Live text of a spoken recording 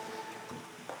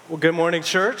Well, good morning,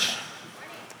 church.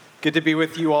 Good to be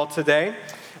with you all today.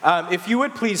 If you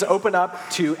would please open up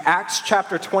to Acts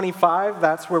chapter 25.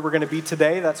 That's where we're going to be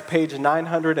today. That's page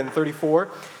 934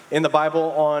 in the Bible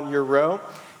on your row.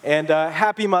 And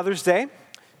happy Mother's Day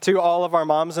to all of our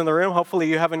moms in the room. Hopefully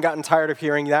you haven't gotten tired of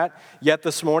hearing that yet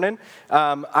this morning.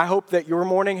 I hope that your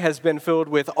morning has been filled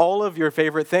with all of your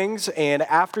favorite things, and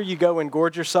after you go and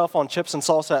gorge yourself on chips and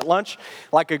salsa at lunch,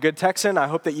 like a good Texan, I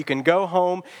hope that you can go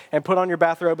home and put on your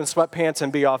bathrobe and sweatpants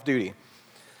and be off duty.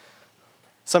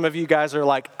 Some of you guys are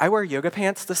like, I wear yoga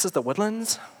pants, this is the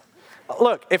Woodlands?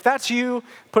 Look, if that's you,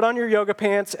 put on your yoga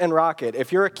pants and rock it.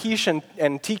 If you're a quiche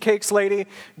and tea cakes lady,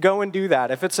 go and do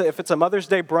that. If it's a Mother's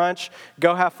Day brunch,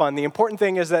 go have fun. The important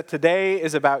thing is that today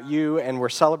is about you, and we're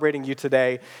celebrating you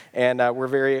today, and we're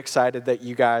very excited that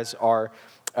you guys are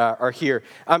here.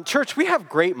 Church, we have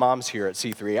great moms here at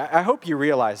C3. I hope you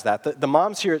realize that. The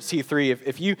moms here at C3,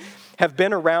 if you have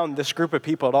been around this group of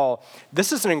people at all,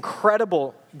 this is an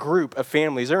incredible group of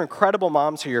families. They're incredible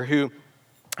moms here who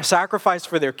sacrifice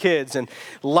for their kids and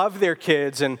love their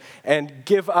kids and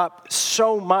give up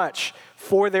so much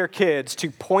for their kids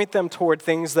to point them toward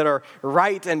things that are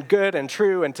right and good and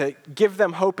true, and to give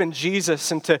them hope in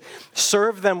Jesus, and to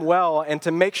serve them well, and to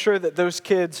make sure that those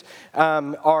kids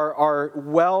are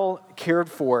well cared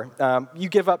for. You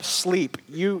give up sleep.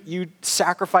 You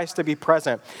sacrifice to be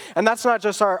present. And that's not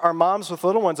just our moms with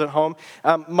little ones at home.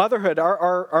 Motherhood,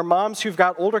 our moms who've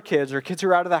got older kids or kids who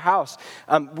are out of the house.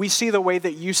 We see the way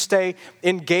that you stay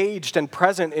engaged and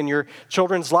present in your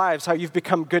children's lives, how you've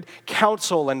become good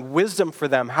counsel and wisdom for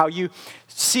them, how you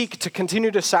seek to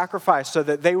continue to sacrifice so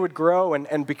that they would grow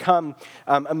and become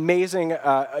amazing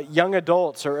young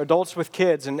adults or adults with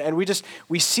kids. And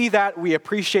we see that, we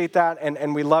appreciate that,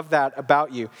 and we love that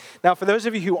about you. Now, for those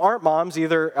of you who aren't moms,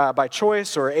 either by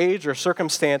choice or age or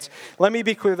circumstance, let me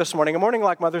be clear this morning. A morning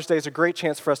like Mother's Day is a great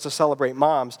chance for us to celebrate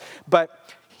moms, but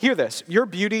hear this, your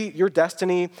beauty, your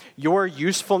destiny, your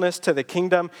usefulness to the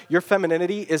kingdom, your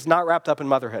femininity is not wrapped up in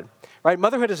motherhood, right?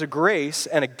 Motherhood is a grace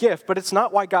and a gift, but it's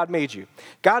not why God made you.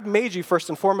 God made you first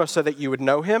and foremost so that you would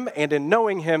know him, and in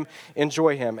knowing him,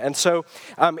 enjoy him. And so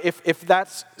if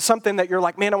that's something that you're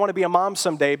like, man, I want to be a mom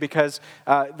someday because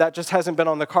that just hasn't been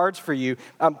on the cards for you,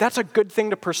 that's a good thing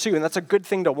to pursue, and that's a good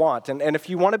thing to want. And if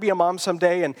you want to be a mom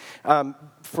someday, and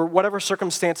for whatever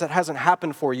circumstance that hasn't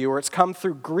happened for you, or it's come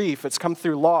through grief, it's come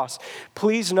through loss,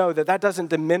 please know that that doesn't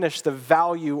diminish the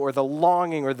value or the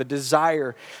longing or the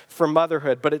desire for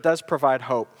motherhood, but it does provide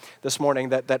hope this morning,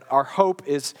 that our hope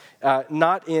is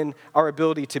not in our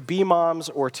ability to be moms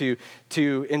or to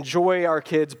enjoy our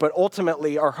kids, but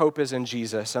ultimately our hope is in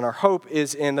Jesus, and our hope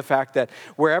is in the fact that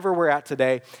wherever we're at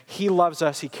today, he loves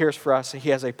us, he cares for us, he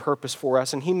has a purpose for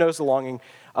us, and he knows the longing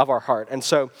of our heart. And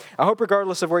so I hope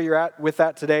regardless of where you're at with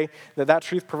that today, that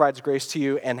truth provides grace to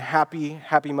you, and happy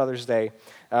Mother's Day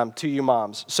to you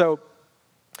moms. So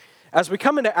as we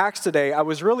come into Acts today, I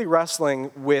was really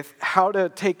wrestling with how to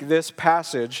take this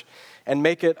passage and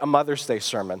make it a Mother's Day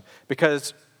sermon,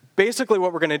 because basically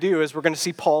what we're going to do is we're going to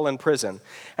see Paul in prison.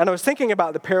 And I was thinking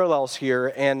about the parallels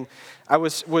here, and I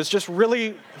was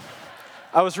really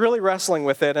wrestling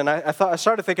with it, and I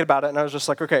started thinking about it, and I was just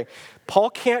like, okay, Paul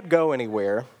can't go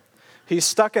anywhere. He's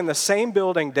stuck in the same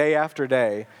building day after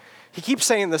day. He keeps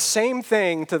saying the same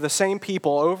thing to the same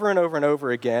people over and over and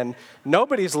over again.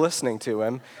 Nobody's listening to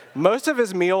him. Most of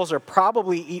his meals are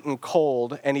probably eaten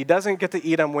cold, and he doesn't get to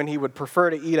eat them when he would prefer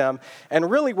to eat them. And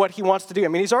really what he wants to do, I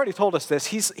mean, he's already told us this,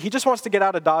 he just wants to get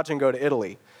out of Dodge and go to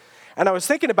Italy. And I was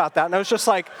thinking about that, and I was just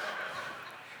like,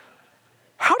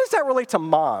 how does that relate to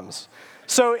moms?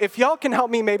 So if y'all can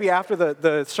help me maybe after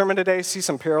the sermon today see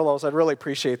some parallels, I'd really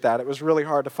appreciate that. It was really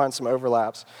hard to find some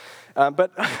overlaps.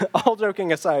 But all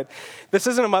joking aside, this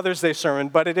isn't a Mother's Day sermon,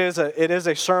 but it is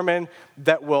a sermon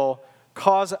that will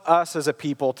cause us as a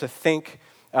people to think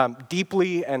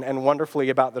deeply and wonderfully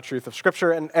about the truth of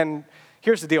Scripture. And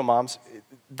here's the deal, moms.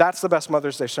 That's the best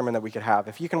Mother's Day sermon that we could have.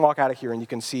 If you can walk out of here and you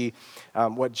can see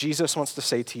what Jesus wants to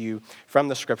say to you from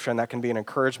the Scripture, and that can be an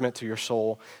encouragement to your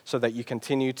soul so that you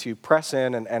continue to press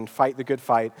in and fight the good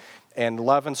fight and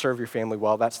love and serve your family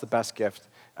well, that's the best gift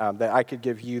that I could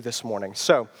give you this morning.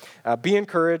 So be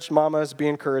encouraged, mamas, be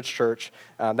encouraged, church.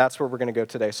 That's where we're going to go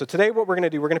today. So today what we're going to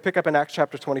do, we're going to pick up in Acts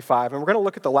chapter 25, and we're going to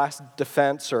look at the last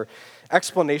defense or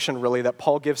explanation really that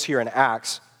Paul gives here in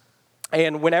Acts.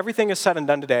 And when everything is said and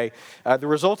done today, the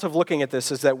result of looking at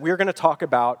this is that we're going to talk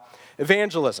about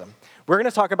evangelism. We're going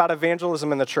to talk about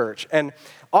evangelism in the church. And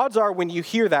odds are when you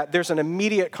hear that, there's an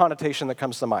immediate connotation that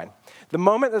comes to mind. The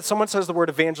moment that someone says the word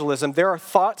evangelism, there are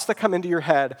thoughts that come into your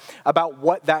head about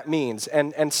what that means.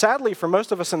 And sadly, for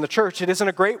most of us in the church, it isn't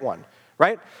a great one.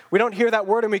 right? We don't hear that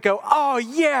word and we go, oh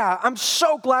yeah, I'm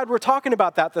so glad we're talking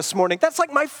about that this morning. That's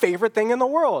like my favorite thing in the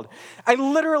world. I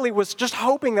literally was just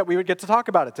hoping that we would get to talk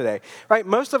about it today, right?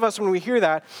 Most of us, when we hear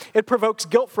that, it provokes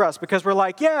guilt for us because we're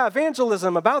like, yeah,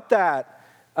 evangelism, about that.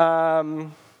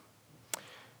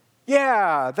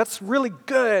 Yeah, that's really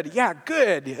good. Yeah,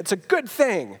 good. It's a good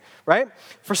thing, right?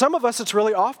 For some of us, it's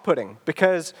really off-putting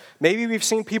because maybe we've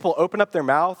seen people open up their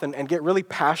mouth and get really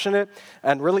passionate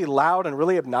and really loud and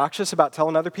really obnoxious about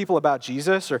telling other people about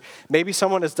Jesus, or maybe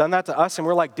someone has done that to us and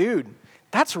we're like, dude,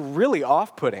 that's really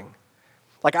off-putting.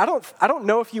 Like, I don't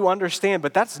know if you understand,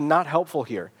 but that's not helpful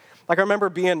here. Like, I remember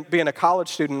being a college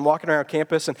student and walking around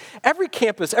campus, and every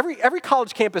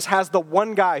college campus has the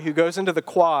one guy who goes into the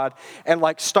quad and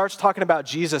like starts talking about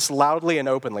Jesus loudly and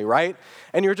openly, right?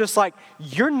 And you're just like,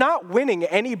 you're not winning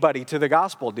anybody to the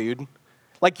gospel, dude.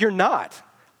 Like, you're not.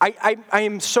 I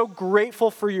am so grateful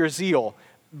for your zeal,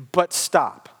 but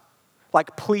stop.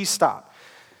 Like, please stop.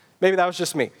 Maybe that was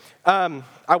just me.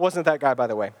 I wasn't that guy, by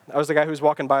the way. I was the guy who was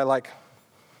walking by like,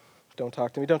 don't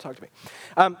talk to me, don't talk to me.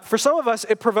 For some of us,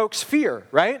 it provokes fear,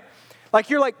 right? Like,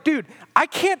 you're like, dude, I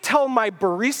can't tell my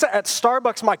barista at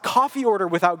Starbucks my coffee order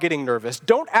without getting nervous.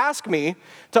 Don't ask me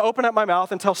to open up my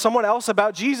mouth and tell someone else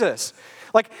about Jesus.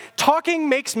 Like, talking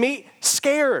makes me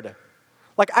scared.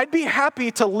 Like, I'd be happy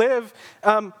to live,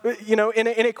 in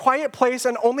a quiet place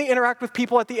and only interact with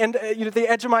people at the end, at the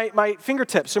edge of my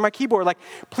fingertips or my keyboard. Like,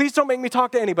 please don't make me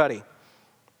talk to anybody.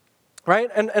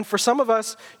 Right? And for some of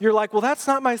us, you're like, well, that's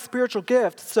not my spiritual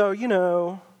gift, so,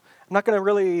 I'm not going to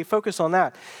really focus on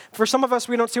that. For some of us,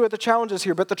 we don't see what the challenge is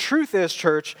here, but the truth is,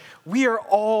 church, we are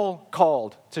all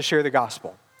called to share the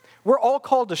gospel. We're all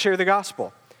called to share the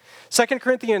gospel. 2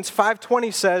 Corinthians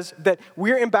 5:20 says that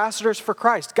we're ambassadors for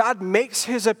Christ. God makes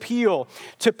his appeal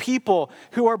to people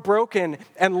who are broken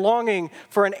and longing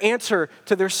for an answer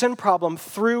to their sin problem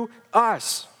through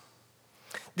us.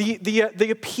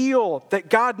 The appeal that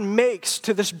God makes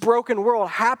to this broken world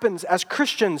happens as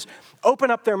Christians open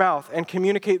up their mouth and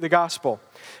communicate the gospel.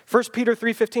 1 Peter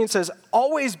 3:15 says,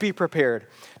 always be prepared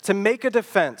to make a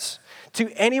defense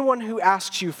to anyone who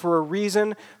asks you for a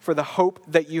reason for the hope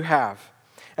that you have.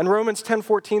 And Romans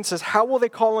 10:14 says, how will they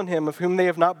call on him of whom they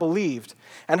have not believed?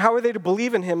 And how are they to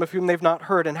believe in him of whom they've not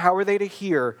heard? And how are they to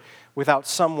hear without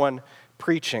someone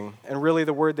preaching? And really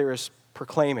the word there is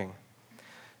proclaiming.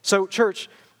 So, church,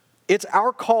 it's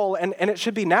our call, and it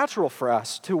should be natural for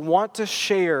us to want to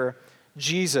share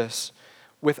Jesus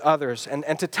with others and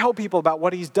to tell people about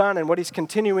what he's done and what he's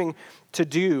continuing to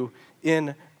do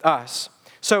in us.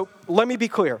 So let me be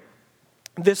clear.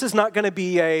 This is not going to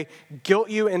be a guilt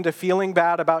you into feeling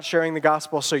bad about sharing the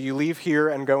gospel so you leave here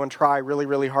and go and try really,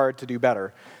 really hard to do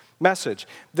better message.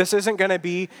 This isn't going to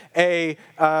be a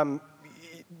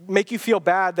make you feel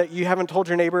bad that you haven't told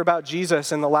your neighbor about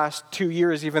Jesus in the last 2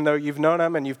 years, even though you've known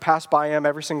him and you've passed by him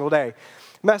every single day.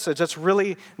 Message. That's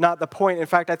really not the point. In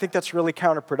fact, I think that's really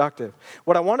counterproductive.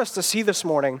 What I want us to see this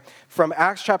morning from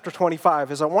Acts chapter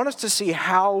 25 is I want us to see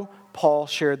how Paul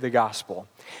shared the gospel.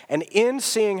 And in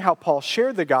seeing how Paul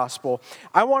shared the gospel,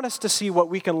 I want us to see what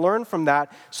we can learn from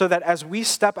that so that as we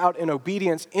step out in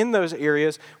obedience in those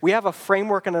areas, we have a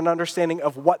framework and an understanding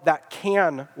of what that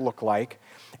can look like.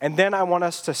 And then I want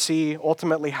us to see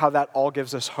ultimately how that all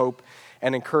gives us hope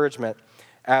and encouragement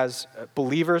as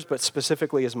believers, but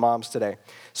specifically as moms today.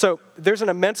 So there's an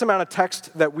immense amount of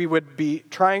text that we would be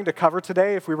trying to cover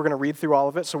today if we were going to read through all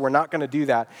of it, so we're not going to do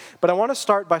that. But I want to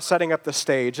start by setting up the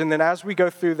stage, and then as we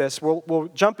go through this, we'll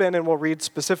jump in and we'll read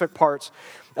specific parts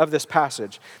of this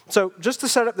passage. So just to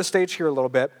set up the stage here a little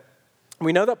bit,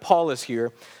 we know that Paul is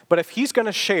here, but if he's going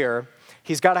to share,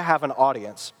 he's got to have an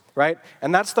audience. Right?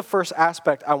 And that's the first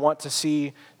aspect I want to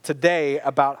see today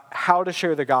about how to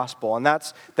share the gospel, and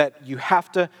that's that you have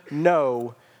to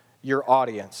know your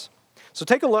audience. So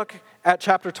take a look at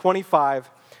chapter 25,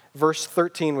 verse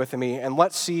 13 with me, and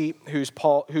let's see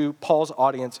who Paul's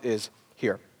audience is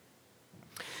here.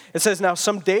 It says, Now when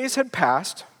some days had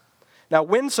passed,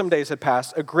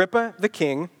 Agrippa the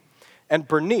king and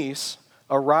Bernice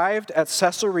arrived at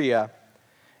Caesarea,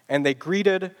 and they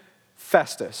greeted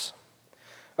Festus.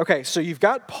 Okay, so you've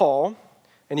got Paul,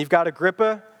 and you've got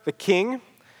Agrippa the king, and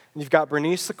you've got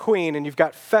Bernice the queen, and you've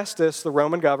got Festus the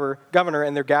Roman governor,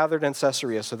 and they're gathered in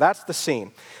Caesarea. So that's the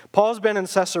scene. Paul's been in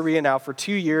Caesarea now for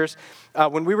 2 years.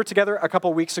 When we were together a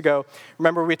couple weeks ago,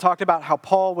 remember we talked about how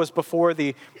Paul was before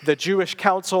the Jewish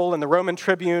council and the Roman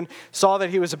tribune, saw that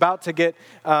he was about to get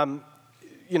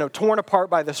torn apart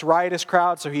by this riotous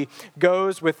crowd. So he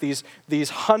goes with these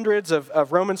hundreds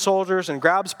of Roman soldiers and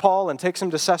grabs Paul and takes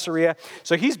him to Caesarea.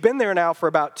 So he's been there now for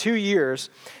about 2 years.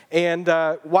 And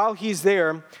while he's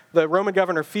there, the Roman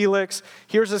governor Felix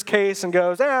hears his case and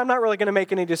goes, I'm not really going to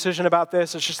make any decision about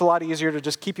this. It's just a lot easier to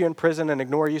just keep you in prison and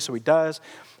ignore you. So he does.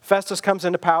 Festus comes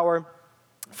into power.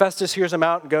 Festus hears him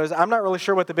out and goes, I'm not really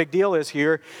sure what the big deal is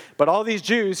here, but all these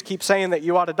Jews keep saying that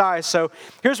you ought to die, so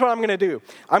here's what I'm going to do.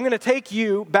 I'm going to take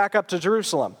you back up to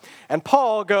Jerusalem. And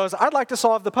Paul goes, I'd like to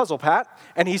solve the puzzle, Pat.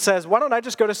 And he says, why don't I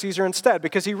just go to Caesar instead?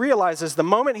 Because he realizes the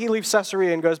moment he leaves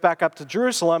Caesarea and goes back up to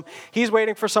Jerusalem, he's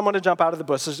waiting for someone to jump out of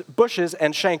the bushes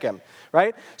and shank him,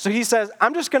 right? So he says,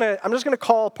 I'm just going to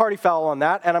call party foul on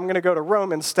that, and I'm going to go to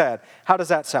Rome instead. How does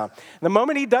that sound? The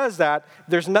moment he does that,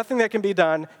 there's nothing that can be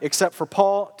done except for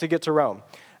Paul to get to Rome.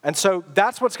 And so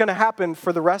that's what's going to happen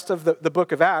for the rest of the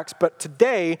book of Acts. But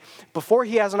today, before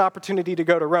he has an opportunity to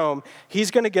go to Rome,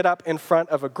 he's going to get up in front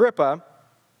of Agrippa,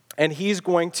 and he's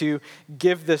going to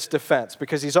give this defense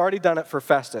because he's already done it for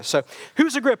Festus. So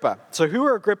who's Agrippa? So who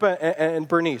are Agrippa and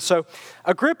Bernice? So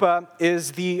Agrippa is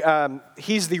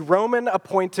he's the Roman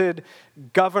appointed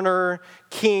governor,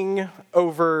 king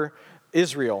over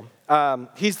Israel.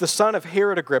 He's the son of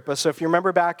Herod Agrippa. So if you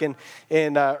remember back in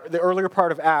the earlier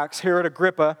part of Acts, Herod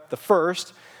Agrippa the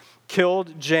first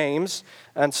killed James.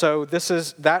 And so this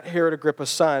is that Herod Agrippa's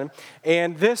son.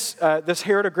 And this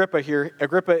Herod Agrippa here,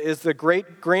 Agrippa is the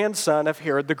great-grandson of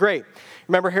Herod the Great.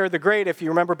 Remember Herod the Great, if you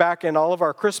remember back in all of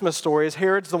our Christmas stories,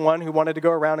 Herod's the one who wanted to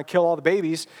go around and kill all the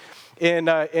babies in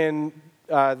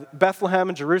Bethlehem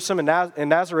and Jerusalem and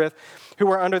Nazareth who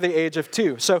were under the age of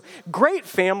 2. So great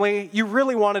family. You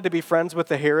really wanted to be friends with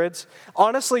the Herods.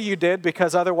 Honestly, you did,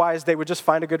 because otherwise they would just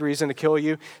find a good reason to kill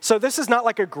you. So this is not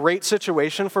like a great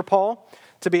situation for Paul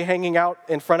to be hanging out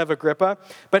in front of Agrippa.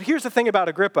 But here's the thing about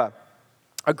Agrippa.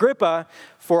 Agrippa,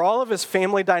 for all of his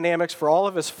family dynamics, for all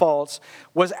of his faults,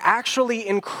 was actually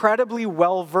incredibly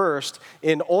well-versed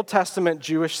in Old Testament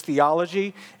Jewish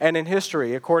theology and in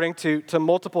history, according to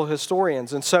multiple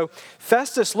historians. And so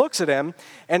Festus looks at him,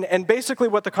 and basically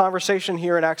what the conversation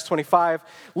here in Acts 25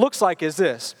 looks like is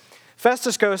this.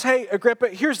 Festus goes, hey, Agrippa,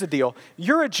 here's the deal.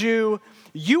 You're a Jew.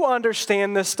 You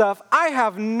understand this stuff. I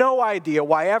have no idea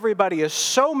why everybody is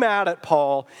so mad at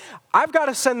Paul. I've got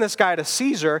to send this guy to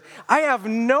Caesar. I have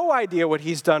no idea what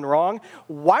he's done wrong.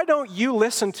 Why don't you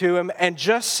listen to him and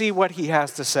just see what he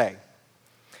has to say?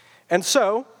 And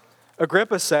so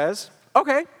Agrippa says,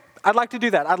 okay, I'd like to do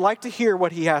that. I'd like to hear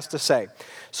what he has to say.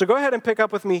 So go ahead and pick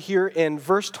up with me here in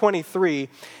verse 23,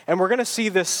 and we're going to see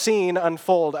this scene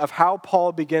unfold of how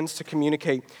Paul begins to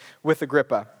communicate with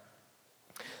Agrippa.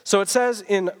 So it says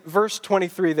in verse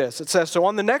 23 this. It says, so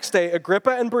on the next day,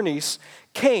 Agrippa and Bernice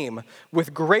came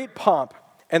with great pomp,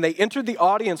 and they entered the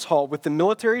audience hall with the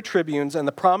military tribunes and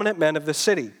the prominent men of the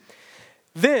city.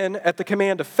 Then, at the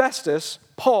command of Festus,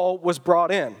 Paul was brought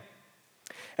in.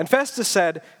 And Festus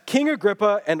said, King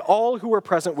Agrippa and all who were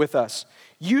present with us,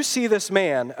 you see this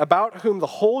man about whom the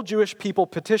whole Jewish people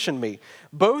petitioned me,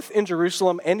 both in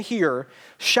Jerusalem and here,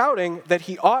 shouting that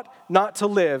he ought not to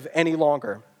live any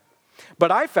longer.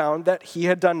 But I found that he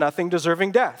had done nothing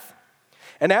deserving death.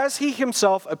 And as he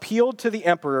himself appealed to the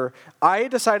emperor, I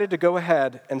decided to go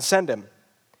ahead and send him.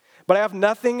 But I have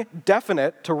nothing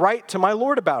definite to write to my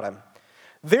lord about him.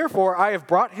 Therefore, I have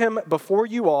brought him before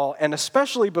you all, and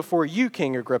especially before you,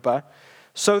 King Agrippa,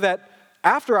 so that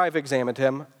after I've examined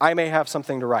him, I may have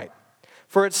something to write.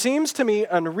 For it seems to me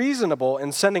unreasonable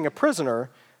in sending a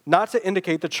prisoner not to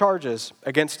indicate the charges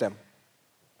against him.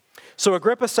 So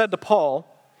Agrippa said to Paul,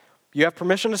 you have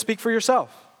permission to speak for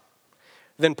yourself.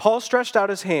 Then Paul stretched out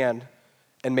his hand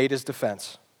and made his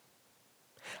defense.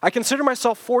 I consider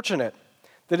myself fortunate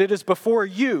that it is before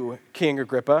you, King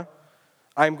Agrippa,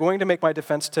 I am going to make my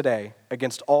defense today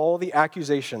against all the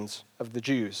accusations of the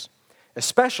Jews,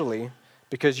 especially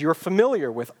because you're familiar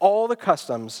with all the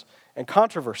customs and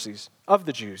controversies of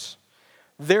the Jews.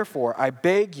 Therefore, I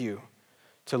beg you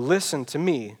to listen to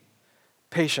me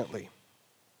patiently.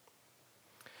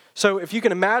 So if you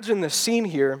can imagine the scene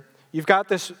here, you've got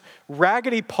this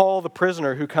Raggedy Paul the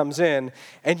prisoner who comes in,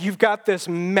 and you've got this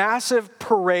massive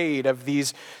parade of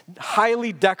these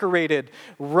highly decorated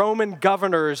Roman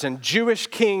governors and Jewish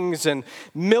kings and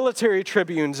military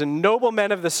tribunes and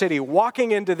noblemen of the city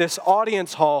walking into this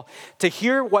audience hall to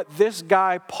hear what this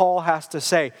guy Paul has to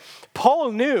say.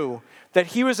 Paul knew that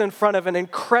he was in front of an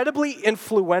incredibly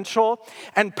influential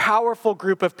and powerful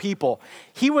group of people.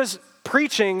 He was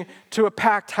preaching to a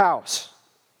packed house.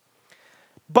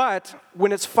 But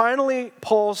when it's finally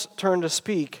Paul's turn to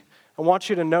speak, I want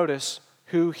you to notice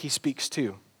who he speaks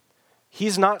to.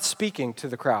 He's not speaking to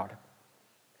the crowd.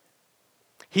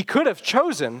 He could have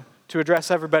chosen to address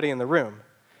everybody in the room.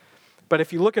 But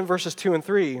if you look in verses 2 and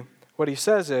 3, what he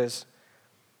says is,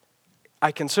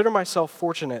 I consider myself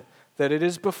fortunate that it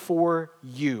is before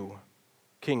you,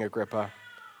 King Agrippa,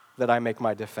 that I make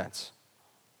my defense.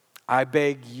 I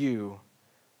beg you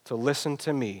to listen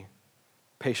to me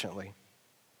patiently.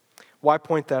 Why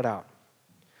point that out?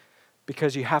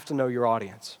 Because you have to know your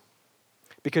audience.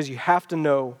 Because you have to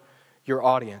know your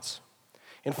audience.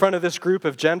 In front of this group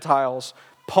of Gentiles,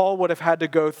 Paul would have had to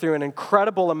go through an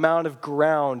incredible amount of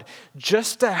ground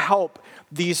just to help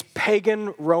these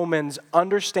pagan Romans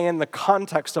understand the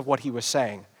context of what he was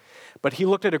saying. But he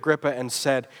looked at Agrippa and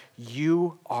said,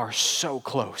 you are so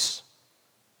close.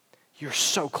 You're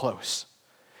so close.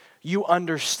 You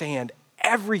understand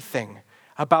everything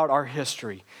about our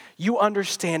history. You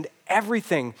understand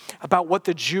everything about what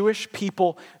the Jewish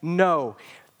people know.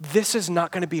 This is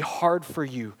not going to be hard for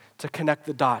you to connect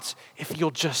the dots if you'll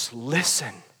just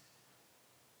listen.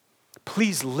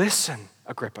 Please listen,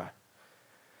 Agrippa.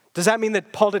 Does that mean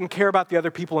that Paul didn't care about the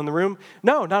other people in the room?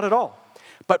 No, not at all.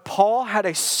 But Paul had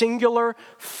a singular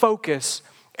focus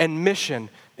and mission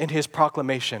in his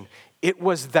proclamation. It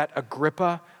was that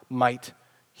Agrippa might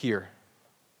hear.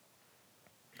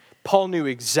 Paul knew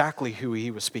exactly who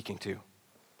he was speaking to.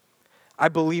 I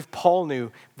believe Paul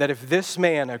knew that if this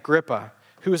man, Agrippa,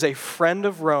 who is a friend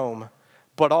of Rome,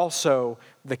 but also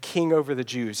the king over the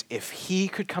Jews, if he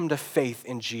could come to faith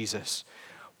in Jesus,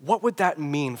 what would that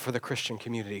mean for the Christian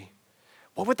community?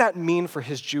 What would that mean for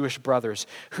his Jewish brothers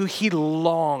who he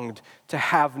longed to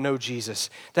have know Jesus,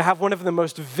 to have one of the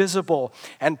most visible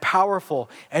and powerful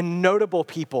and notable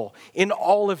people in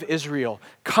all of Israel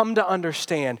come to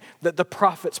understand that the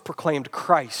prophets proclaimed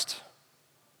Christ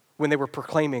when they were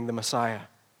proclaiming the Messiah?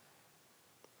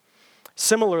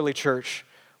 Similarly, church,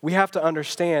 we have to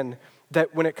understand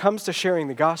that when it comes to sharing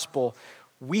the gospel,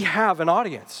 we have an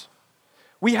audience.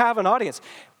 We have an audience.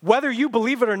 Whether you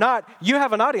believe it or not, you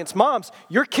have an audience. Moms,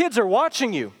 your kids are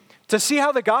watching you to see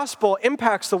how the gospel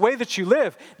impacts the way that you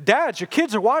live. Dads, your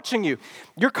kids are watching you.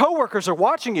 Your coworkers are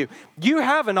watching you. You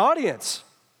have an audience.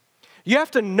 You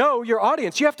have to know your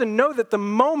audience. You have to know that the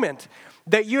moment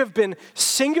that you have been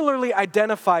singularly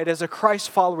identified as a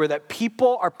Christ follower, that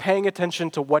people are paying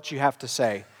attention to what you have to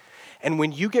say. And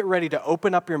when you get ready to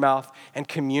open up your mouth and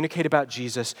communicate about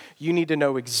Jesus, you need to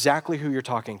know exactly who you're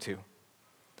talking to.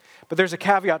 But there's a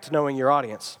caveat to knowing your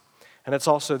audience, and it's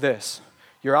also this.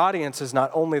 Your audience is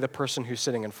not only the person who's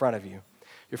sitting in front of you.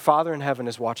 Your Father in heaven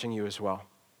is watching you as well.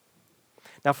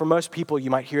 Now, for most people, you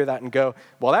might hear that and go,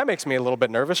 well, that makes me a little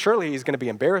bit nervous. Surely he's going to be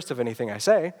embarrassed of anything I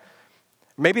say.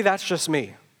 Maybe that's just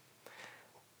me.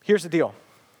 Here's the deal.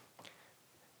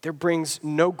 There brings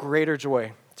no greater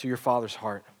joy to your Father's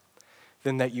heart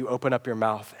than that you open up your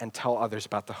mouth and tell others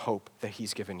about the hope that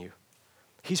he's given you.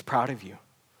 He's proud of you.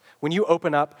 When you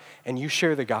open up and you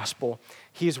share the gospel,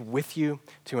 he is with you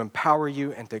to empower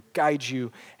you and to guide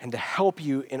you and to help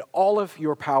you in all of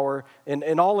your power and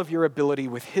in all of your ability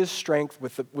with his strength,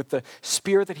 with the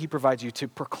spirit that he provides you to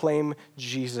proclaim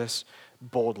Jesus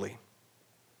boldly.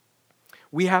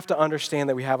 We have to understand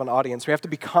that we have an audience. We have to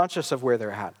be conscious of where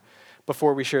they're at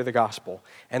before we share the gospel.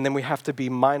 And then we have to be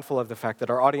mindful of the fact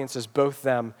that our audience is both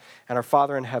them and our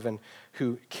Father in heaven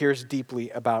who cares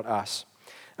deeply about us.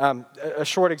 A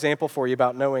short example for you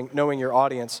about knowing your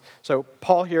audience. So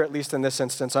Paul here, at least in this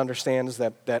instance, understands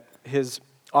that his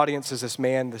audience is this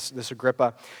man, this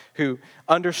Agrippa, who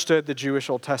understood the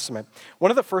Jewish Old Testament. One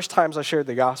of the first times I shared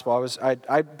the gospel,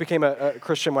 I became a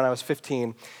Christian when I was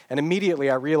 15, and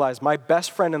immediately I realized my best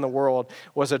friend in the world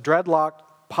was a dreadlocked,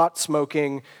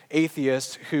 pot-smoking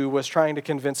atheist who was trying to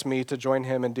convince me to join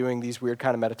him in doing these weird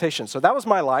kind of meditations. So that was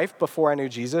my life before I knew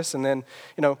Jesus, and then,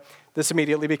 this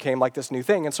immediately became like this new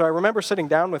thing. And so I remember sitting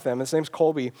down with him. His name's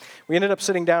Colby. We ended up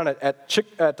sitting down at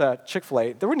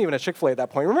Chick-fil-A. There wasn't even a Chick-fil-A at that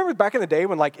point. Remember back in the day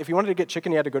when, if you wanted to get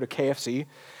chicken, you had to go to KFC?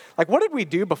 What did we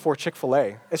do before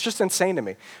Chick-fil-A? It's just insane to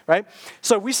me, right?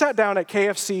 So we sat down at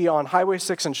KFC on Highway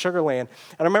 6 in Sugar Land,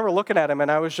 and I remember looking at him,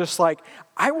 and I was just like,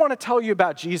 I want to tell you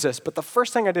about Jesus, but the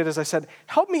first thing I did is I said,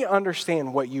 help me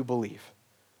understand what you believe.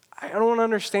 I don't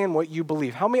understand what you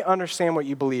believe. Help me understand what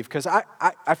you believe, because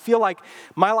I feel like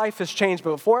my life has changed,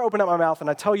 but before I open up my mouth and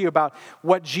I tell you about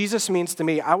what Jesus means to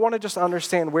me, I want to just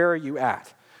understand, where are you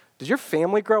at? Did your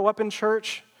family grow up in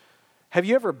church? Have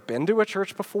you ever been to a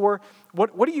church before?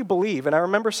 What do you believe? And I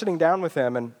remember sitting down with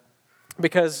him, and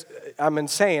because I'm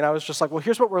insane, I was just like, well,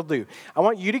 here's what we'll do. I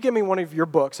want you to give me one of your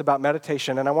books about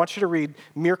meditation, and I want you to read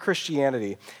Mere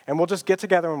Christianity, and we'll just get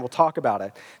together and we'll talk about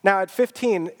it. Now, at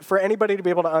 15, for anybody to be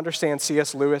able to understand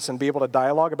C.S. Lewis and be able to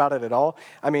dialogue about it at all,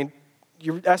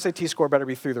 your SAT score better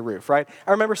be through the roof, right?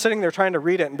 I remember sitting there trying to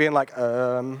read it and being like,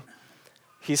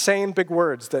 he's saying big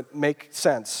words that make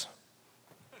sense.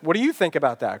 What do you think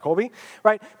about that, Colby?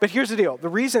 Right? But here's the deal. The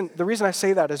reason I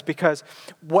say that is because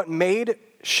what made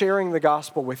sharing the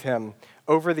gospel with him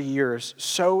over the years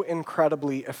so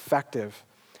incredibly effective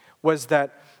was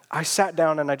that I sat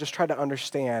down and I just tried to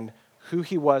understand who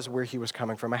he was, where he was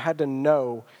coming from. I had to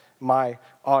know my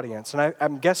audience. And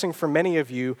I'm guessing for many of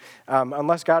you,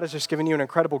 unless God has just given you an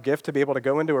incredible gift to be able to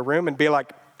go into a room and be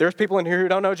like, there's people in here who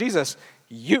don't know Jesus,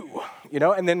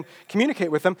 and then communicate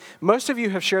with them. Most of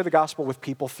you have shared the gospel with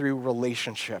people through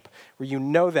relationship, where you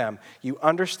know them, you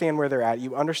understand where they're at,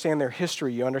 you understand their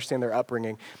history, you understand their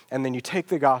upbringing, and then you take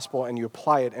the gospel and you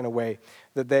apply it in a way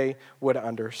that they would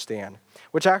understand.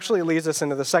 Which actually leads us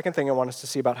into the second thing I want us to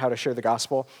see about how to share the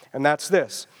gospel, and that's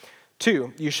this.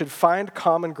 2, you should find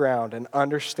common ground and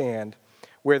understand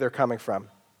where they're coming from.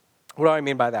 What do I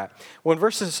mean by that? Well, in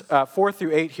verses 4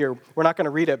 through 8 here, we're not going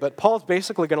to read it, but Paul's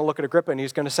basically going to look at Agrippa and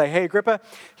he's going to say, hey, Agrippa,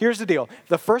 here's the deal.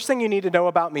 The first thing you need to know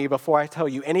about me before I tell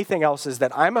you anything else is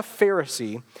that I'm a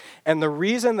Pharisee, and the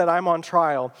reason that I'm on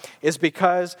trial is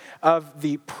because of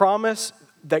the promise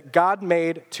that God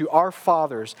made to our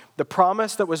fathers, the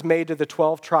promise that was made to the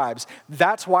 12 tribes.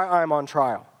 That's why I'm on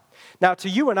trial. Now, to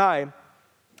you and I,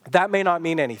 that may not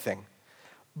mean anything.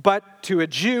 But to a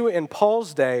Jew in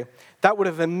Paul's day, that would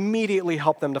have immediately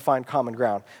helped them to find common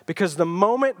ground. Because the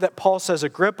moment that Paul says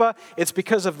Agrippa, it's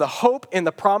because of the hope in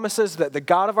the promises that the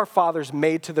God of our fathers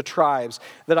made to the tribes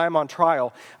that I'm on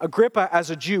trial. Agrippa, as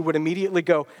a Jew, would immediately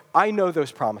go, I know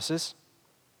those promises.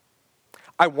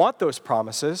 I want those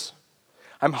promises.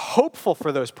 I'm hopeful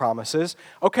for those promises.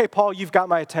 Okay, Paul, you've got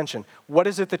my attention. What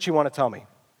is it that you want to tell me?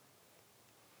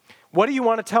 What do you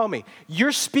want to tell me?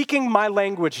 You're speaking my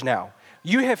language now.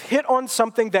 You have hit on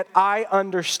something that I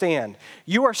understand.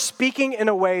 You are speaking in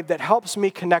a way that helps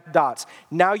me connect dots.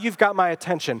 Now you've got my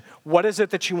attention. What is it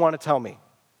that you want to tell me?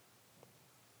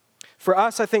 For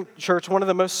us, I think, church, one of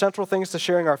the most central things to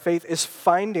sharing our faith is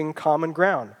finding common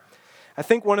ground. I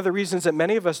think one of the reasons that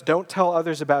many of us don't tell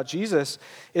others about Jesus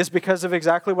is because of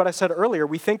exactly what I said earlier.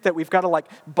 We think that we've got to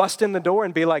bust in the door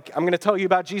and be like, I'm going to tell you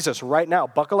about Jesus right now.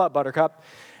 Buckle up, Buttercup.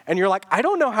 And you're like, I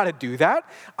don't know how to do that.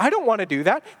 I don't want to do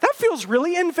that. That feels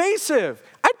really invasive.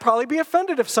 I'd probably be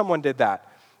offended if someone did that.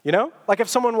 If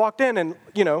someone walked in and,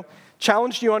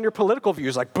 challenged you on your political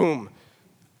views, like, boom,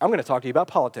 I'm going to talk to you about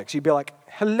politics. You'd be like,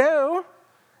 hello?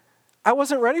 I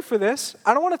wasn't ready for this.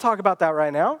 I don't want to talk about that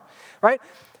right now, right?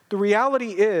 The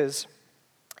reality is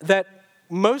that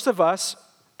most of us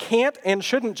can't and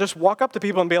shouldn't just walk up to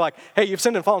people and be like, hey, you've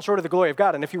sinned and fallen short of the glory of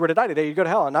God, and if you were to die today, you'd go to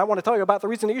hell, and I want to tell you about the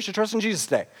reason that you should trust in Jesus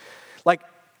today.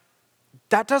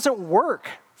 That doesn't work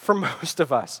for most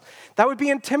of us. That would be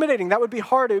intimidating. That would be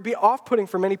hard. It would be off-putting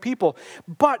for many people.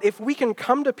 But if we can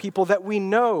come to people that we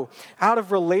know out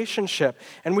of relationship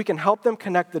and we can help them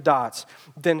connect the dots,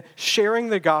 then sharing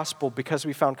the gospel because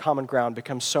we found common ground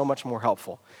becomes so much more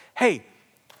helpful. Hey,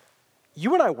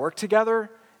 you and I work together,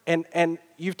 and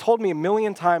you've told me a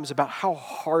million times about how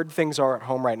hard things are at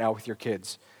home right now with your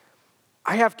kids.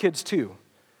 I have kids too.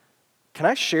 Can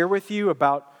I share with you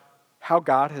about how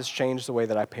God has changed the way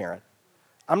that I parent?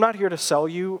 I'm not here to sell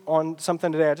you on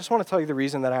something today. I just want to tell you the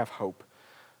reason that I have hope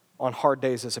on hard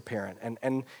days as a parent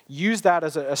and use that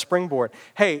as a springboard.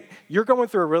 Hey, you're going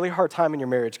through a really hard time in your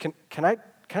marriage. Can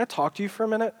I talk to you for a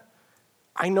minute?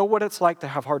 I know what it's like to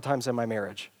have hard times in my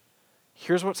marriage.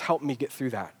 Here's what's helped me get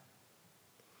through that.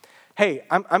 Hey,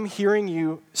 I'm hearing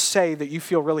you say that you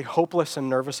feel really hopeless and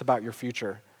nervous about your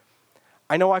future.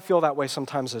 I know I feel that way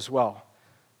sometimes as well,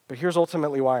 but here's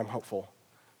ultimately why I'm hopeful.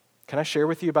 Can I share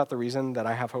with you about the reason that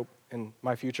I have hope in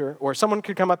my future? Or someone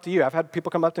could come up to you. I've had people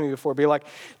come up to me before, be like,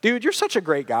 dude, you're such a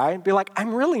great guy. And be like,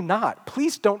 I'm really not.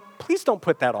 Please don't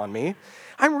put that on me.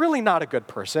 I'm really not a good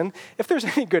person. If there's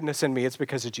any goodness in me, it's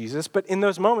because of Jesus. But in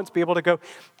those moments, be able to go,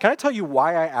 can I tell you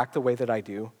why I act the way that I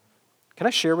do? Can I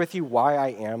share with you why I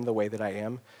am the way that I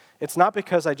am? It's not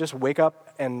because I just wake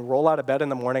up and roll out of bed in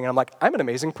the morning and I'm like, I'm an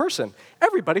amazing person.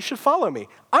 Everybody should follow me.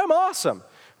 I'm awesome,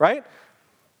 right?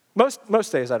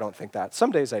 Most days I don't think that.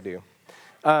 Some days I do.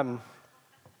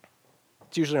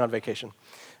 It's usually on vacation.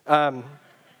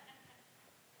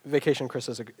 Vacation Chris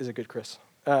is a good Chris.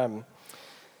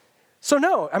 So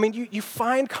no, I mean, you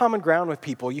find common ground with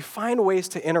people. You find ways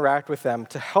to interact with them,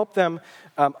 to help them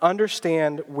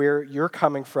understand where you're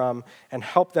coming from and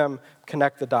help them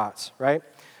connect the dots, right?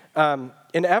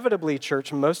 Inevitably,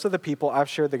 church, most of the people I've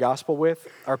shared the gospel with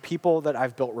are people that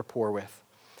I've built rapport with.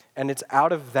 And it's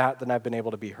out of that I've been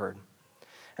able to be heard.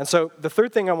 And so the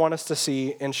third thing I want us to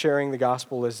see in sharing the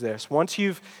gospel is this. Once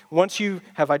you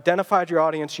have identified your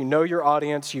audience, you know your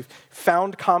audience, you've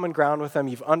found common ground with them,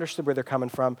 you've understood where they're coming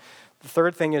from, the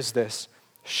third thing is this: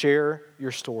 share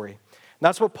your story. And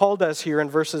that's what Paul does here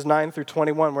in verses 9 through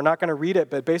 21. We're not going to read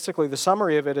it, but basically the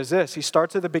summary of it is this. He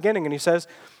starts at the beginning and he says,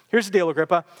 here's the deal,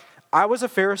 Agrippa. I was a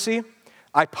Pharisee.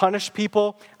 I punished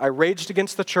people, I raged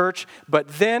against the church, but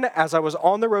then as I was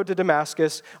on the road to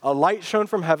Damascus, a light shone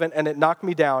from heaven and it knocked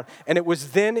me down. And it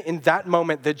was then in that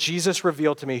moment that Jesus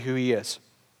revealed to me who he is.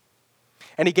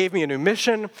 And he gave me a new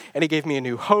mission, and he gave me a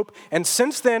new hope. And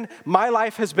since then, my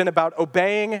life has been about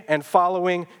obeying and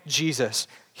following Jesus.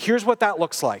 Here's what that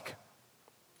looks like.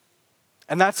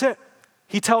 And that's it.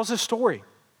 He tells his story.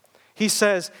 He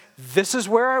says, this is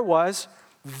where I was.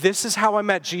 This is how I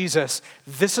met Jesus.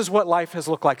 This is what life has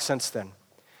looked like since then.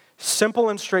 Simple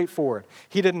and straightforward.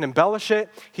 He didn't embellish it.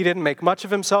 He didn't make much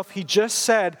of himself. He just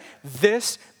said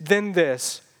this, then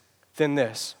this, then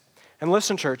this. And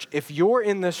listen, church, if you're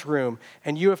in this room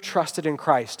and you have trusted in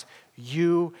Christ,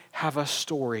 you have a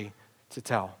story to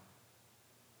tell.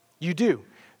 You do.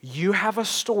 You have a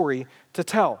story to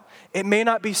tell. It may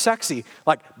not be sexy.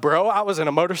 Like, bro, I was in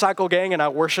a motorcycle gang and I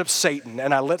worshiped Satan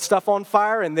and I lit stuff on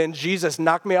fire and then Jesus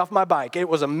knocked me off my bike. It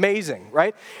was amazing,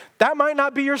 right? That might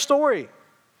not be your story.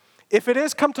 If it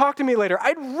is, come talk to me later.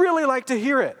 I'd really like to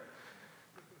hear it,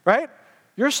 right?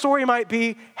 Your story might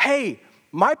be, hey,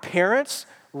 my parents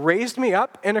raised me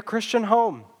up in a Christian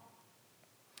home.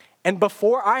 And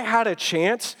before I had a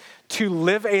chance to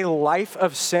live a life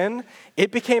of sin,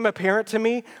 it became apparent to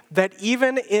me that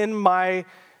even in my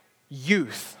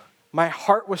youth, my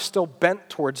heart was still bent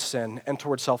towards sin and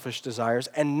towards selfish desires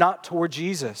and not toward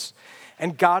Jesus.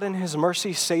 And God in his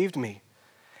mercy saved me.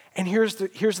 And here's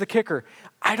the kicker.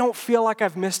 I don't feel like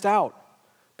I've missed out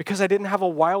because I didn't have a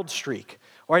wild streak,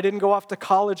 or I didn't go off to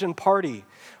college and party,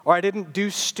 or I didn't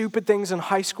do stupid things in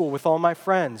high school with all my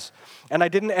friends, and I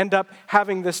didn't end up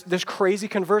having this crazy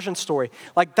conversion story.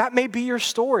 Like, that may be your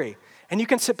story, and you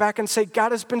can sit back and say,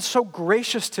 God has been so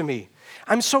gracious to me.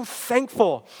 I'm so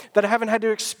thankful that I haven't had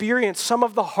to experience some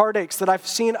of the heartaches that I've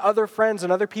seen other friends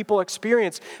and other people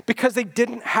experience because they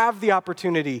didn't have the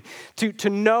opportunity to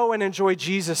know and enjoy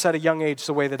Jesus at a young age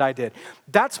the way that I did.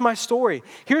 That's my story.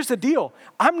 Here's the deal.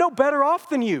 I'm no better off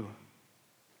than you.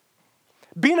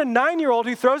 Being a 9-year-old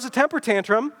who throws a temper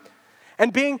tantrum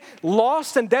and being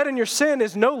lost and dead in your sin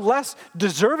is no less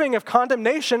deserving of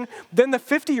condemnation than the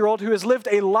 50-year-old who has lived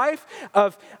a life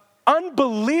of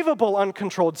unbelievable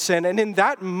uncontrolled sin and in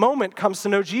that moment comes to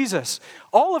know Jesus.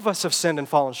 All of us have sinned and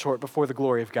fallen short before the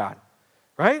glory of God,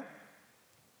 right?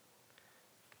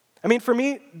 I mean, for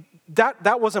me,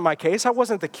 that wasn't my case. I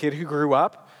wasn't the kid who grew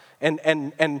up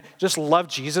and just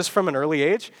loved Jesus from an early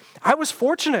age. I was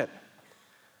fortunate.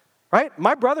 Right?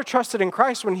 My brother trusted in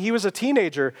Christ when he was a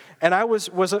teenager, and I was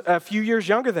a few years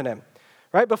younger than him.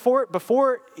 Right?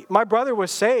 Before my brother was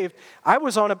saved, I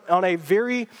was on a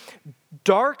very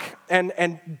dark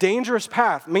and dangerous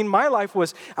path. I mean, my life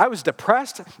was, I was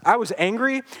depressed, I was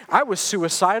angry, I was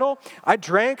suicidal, I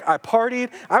drank, I partied,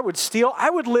 I would steal, I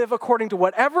would live according to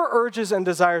whatever urges and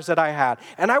desires that I had,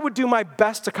 and I would do my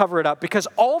best to cover it up because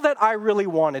all that I really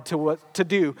wanted to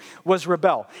do was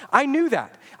rebel. I knew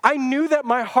that. I knew that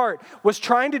my heart was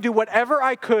trying to do whatever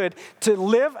I could to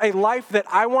live a life that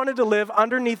I wanted to live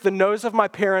underneath the nose of my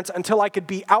parents until I could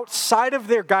be outside of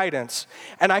their guidance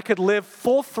and I could live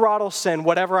full throttle sin,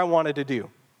 whatever I wanted to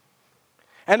do.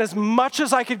 And as much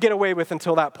as I could get away with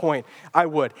until that point, I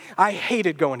would. I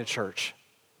hated going to church.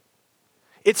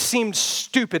 It seemed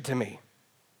stupid to me.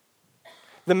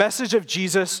 The message of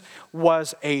Jesus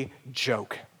was a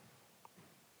joke.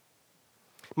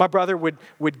 My brother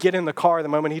would get in the car the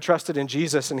moment he trusted in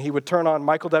Jesus, and he would turn on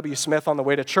Michael W. Smith on the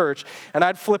way to church, and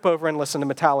I'd flip over and listen to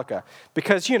Metallica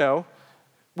because,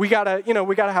 we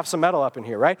gotta have some metal up in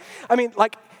here, right? I mean,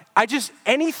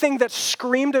 anything that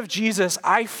screamed of Jesus,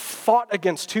 I fought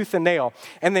against tooth and nail.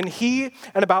 And then he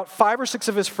and about 5 or 6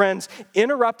 of his friends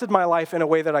interrupted my life in a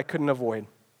way that I couldn't avoid.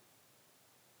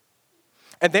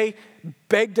 And they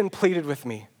begged and pleaded with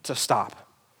me to stop.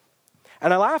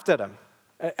 And I laughed at them.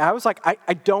 I was like,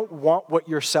 I don't want what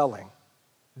you're selling.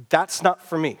 That's not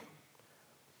for me.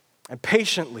 And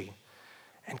patiently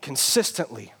and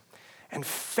consistently and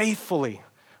faithfully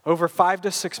over 5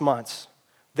 to 6 months,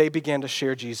 they began to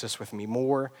share Jesus with me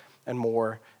more and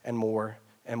more and more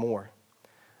and more.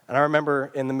 And I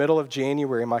remember in the middle of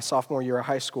January, my sophomore year of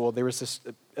high school, there was this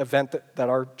event that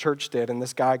our church did, and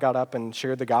this guy got up and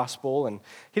shared the gospel, and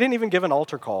he didn't even give an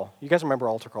altar call. You guys remember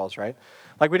altar calls, right?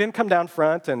 Like, we didn't come down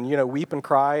front and, weep and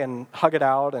cry and hug it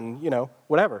out and,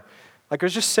 whatever. Like I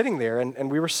was just sitting there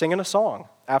and we were singing a song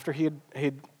after he'd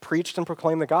preached and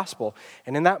proclaimed the gospel.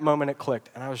 And in that moment it clicked.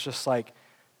 And I was just like,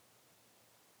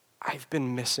 I've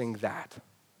been missing that.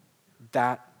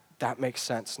 That makes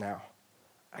sense now.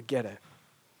 I get it.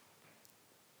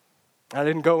 I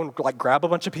didn't go and like grab a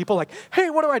bunch of people like, hey,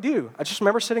 what do I do? I just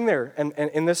remember sitting there and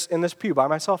in this pew by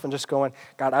myself and just going,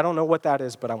 God, I don't know what that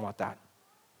is, but I want that.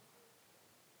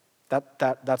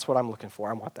 That's what I'm looking for.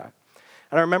 I want that.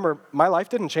 And I remember my life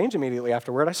didn't change immediately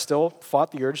afterward. I still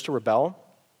fought the urge to rebel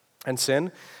and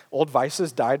sin. Old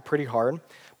vices died pretty hard.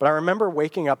 But I remember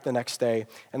waking up the next day,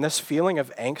 and this feeling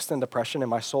of angst and depression in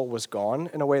my soul was gone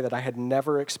in a way that I had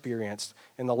never experienced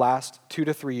in the last 2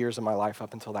 to 3 years of my life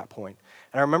up until that point.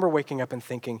 And I remember waking up and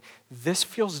thinking, this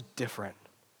feels different.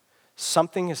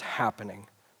 Something is happening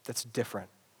that's different.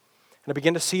 And I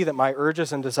began to see that my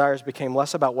urges and desires became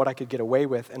less about what I could get away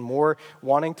with and more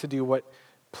wanting to do what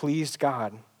pleased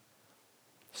God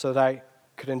so that I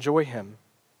could enjoy him.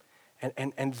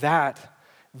 And that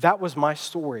was my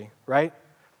story, right?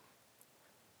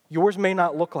 Yours may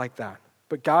not look like that,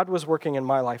 but God was working in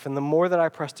my life. And the more that I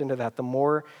pressed into that, the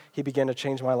more he began to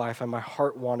change my life, and my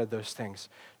heart wanted those things.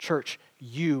 Church,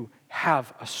 you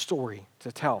have a story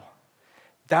to tell.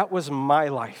 That was my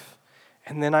life.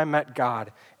 And then I met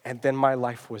God, and then my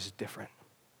life was different.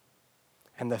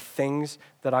 And the things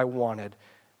that I wanted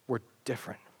were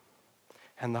different.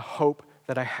 And the hope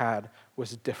that I had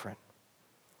was different.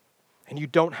 And you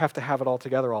don't have to have it all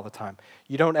together all the time.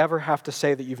 You don't ever have to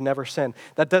say that you've never sinned.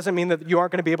 That doesn't mean that you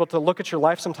aren't going to be able to look at your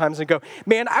life sometimes and go,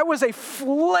 man, I was a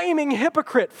flaming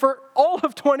hypocrite for all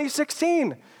of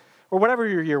 2016 or whatever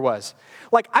your year was.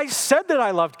 Like I said that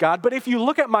I loved God, but if you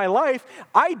look at my life,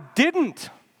 I didn't.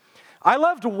 I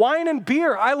loved wine and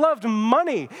beer. I loved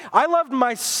money. I loved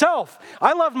myself.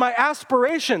 I loved my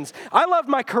aspirations. I loved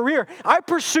my career. I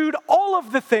pursued all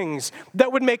of the things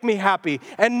that would make me happy,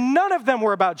 and none of them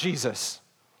were about Jesus.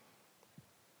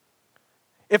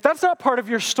 If that's not part of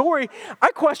your story, I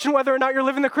question whether or not you're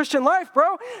living the Christian life,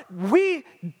 bro. We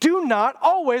do not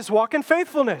always walk in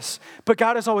faithfulness, but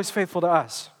God is always faithful to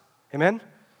us. Amen?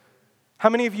 How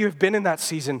many of you have been in that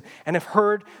season and have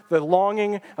heard the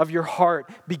longing of your heart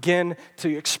begin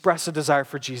to express a desire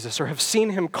for Jesus, or have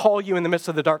seen him call you in the midst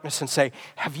of the darkness and say,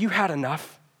 have you had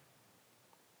enough?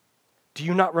 Do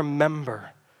you not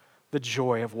remember the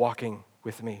joy of walking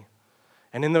with me?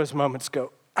 And in those moments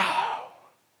go, oh,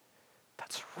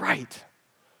 that's right.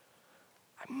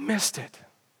 I missed it.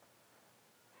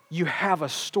 You have a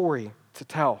story to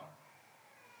tell.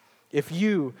 If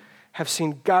you have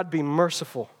seen God be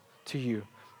merciful to you,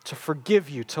 to forgive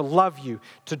you, to love you,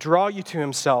 to draw you to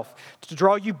himself, to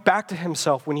draw you back to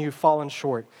himself when you've fallen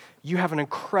short, you have an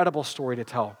incredible story to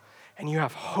tell, and you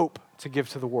have hope to give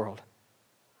to the world.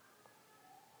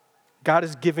 God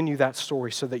has given you that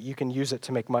story so that you can use it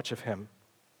to make much of him.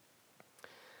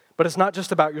 But it's not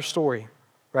just about your story,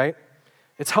 right?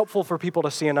 It's helpful for people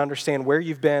to see and understand where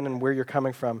you've been and where you're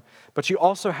coming from, but you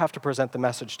also have to present the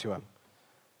message to him,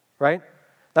 right?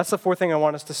 That's the fourth thing I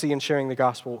want us to see in sharing the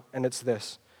gospel, and it's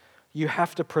this. You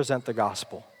have to present the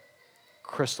gospel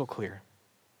crystal clear.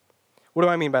 What do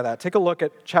I mean by that? Take a look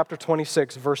at chapter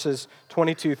 26, verses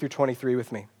 22 through 23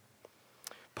 with me.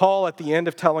 Paul, at the end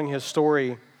of telling his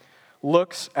story,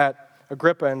 looks at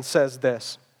Agrippa and says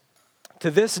this,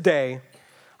 "To this day,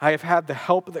 I have had the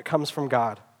help that comes from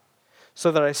God,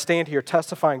 so that I stand here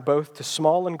testifying both to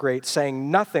small and great, saying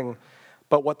nothing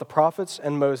but what the prophets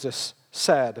and Moses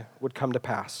said would come to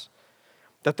pass,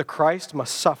 that the Christ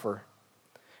must suffer,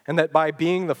 and that by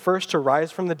being the first to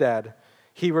rise from the dead,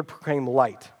 he would proclaim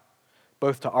light,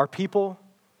 both to our people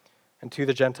and to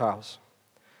the Gentiles."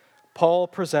 Paul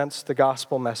presents the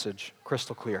gospel message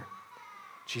crystal clear.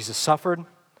 Jesus suffered,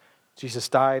 Jesus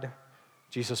died,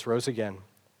 Jesus rose again,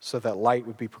 so that light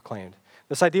would be proclaimed.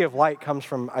 This idea of light comes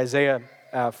from Isaiah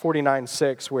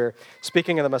 49:6, where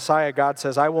speaking of the Messiah, God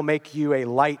says, "I will make you a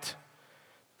light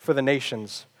for the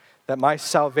nations, that my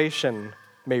salvation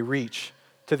may reach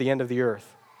to the end of the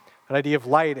earth." An idea of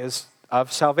light is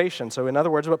of salvation. So in other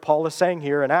words, what Paul is saying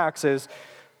here in Acts is,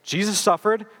 Jesus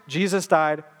suffered, Jesus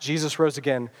died, Jesus rose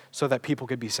again so that people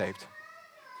could be saved.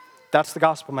 That's the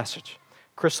gospel message.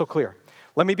 Crystal clear.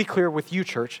 Let me be clear with you,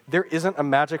 church. There isn't a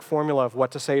magic formula of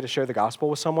what to say to share the gospel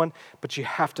with someone, but you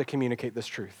have to communicate this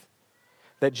truth.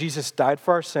 That Jesus died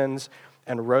for our sins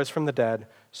and rose from the dead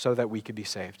so that we could be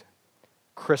saved.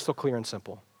 Crystal clear and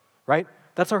simple, right?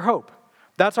 That's our hope.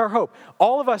 That's our hope.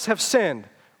 All of us have sinned,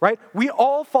 right? We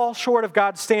all fall short of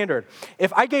God's standard.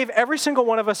 If I gave every single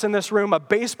one of us in this room a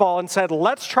baseball and said,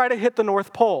 let's try to hit the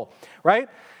North Pole, right?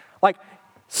 Like,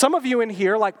 Some of you in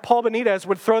here, like Paul Benitez,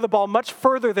 would throw the ball much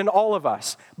further than all of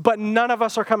us, but none of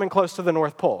us are coming close to the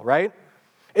North Pole, right?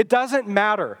 It doesn't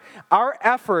matter. Our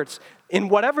efforts in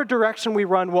whatever direction we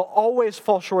run will always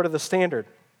fall short of the standard.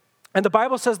 And the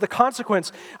Bible says the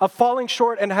consequence of falling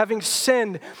short and having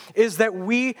sinned is that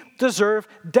we deserve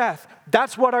death.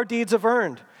 That's what our deeds have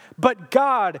earned. But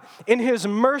God, in His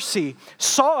mercy,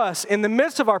 saw us in the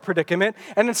midst of our predicament,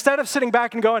 and instead of sitting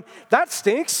back and going, that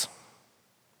stinks,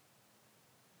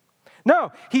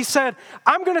 no, He said,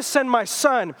 I'm going to send my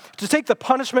Son to take the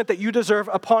punishment that you deserve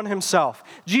upon Himself.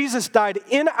 Jesus died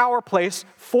in our place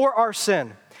for our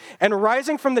sin. And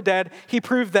rising from the dead, He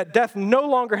proved that death no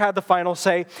longer had the final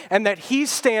say, and that He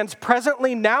stands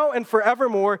presently, now and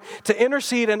forevermore, to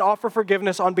intercede and offer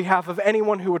forgiveness on behalf of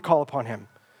anyone who would call upon Him.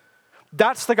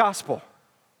 That's the gospel.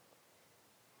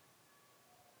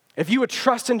 If you would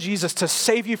trust in Jesus to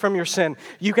save you from your sin,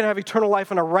 you can have eternal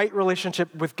life and a right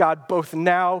relationship with God both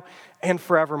now and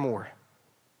forevermore.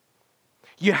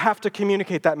 You have to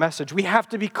communicate that message. We have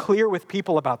to be clear with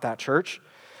people about that, church.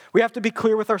 We have to be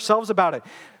clear with ourselves about it.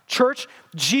 Church,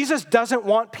 Jesus doesn't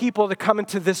want people to come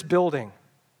into this building.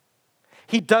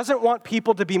 He doesn't want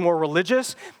people to be more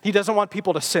religious. He doesn't want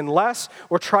people to sin less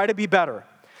or try to be better.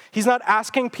 He's not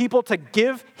asking people to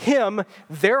give Him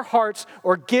their hearts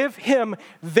or give Him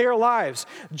their lives.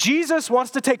 Jesus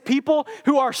wants to take people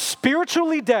who are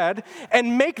spiritually dead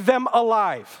and make them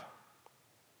alive.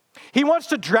 He wants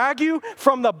to drag you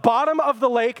from the bottom of the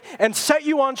lake and set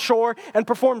you on shore and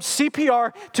perform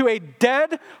CPR to a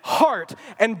dead heart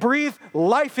and breathe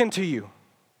life into you.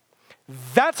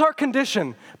 That's our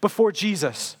condition before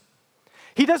Jesus.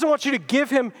 He doesn't want you to give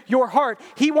Him your heart.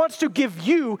 He wants to give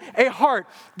you a heart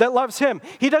that loves Him.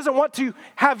 He doesn't want to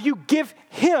have you give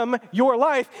Him your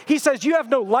life. He says, you have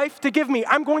no life to give me.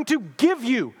 I'm going to give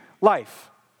you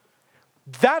life.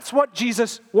 That's what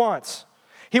Jesus wants.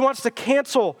 He wants to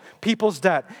cancel people's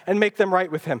debt and make them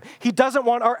right with Him. He doesn't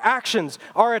want our actions,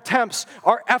 our attempts,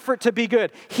 our effort to be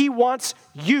good. He wants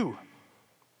you.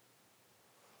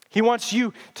 He wants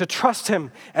you to trust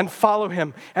Him and follow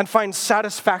Him and find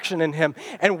satisfaction in Him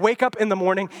and wake up in the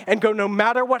morning and go, no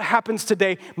matter what happens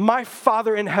today, my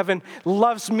Father in heaven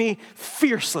loves me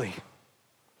fiercely.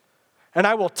 And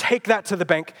I will take that to the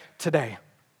bank today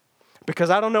because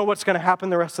I don't know what's going to happen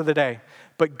the rest of the day,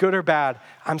 but good or bad,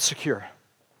 I'm secure.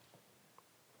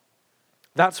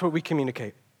 That's what we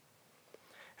communicate.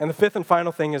 And the fifth and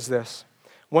final thing is this.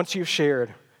 Once you've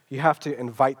shared, you have to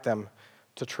invite them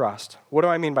to trust. What do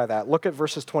I mean by that? Look at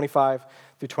verses 25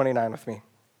 through 29 with me.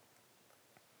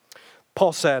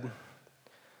 Paul said,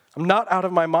 I'm not out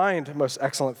of my mind, most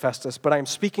excellent Festus, but I am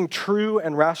speaking true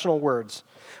and rational words.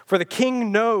 For the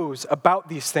king knows about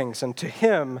these things, and to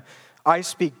him I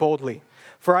speak boldly.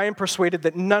 For I am persuaded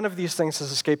that none of these things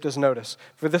has escaped his notice,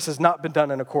 for this has not been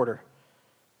done in a quarter.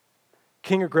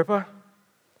 King Agrippa,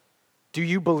 do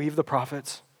you believe the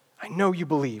prophets? I know you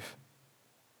believe.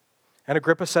 And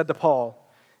Agrippa said to Paul,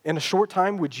 in a short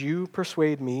time, would you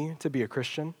persuade me to be a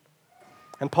Christian?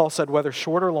 And Paul said, whether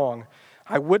short or long,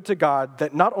 I would to God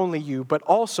that not only you, but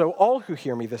also all who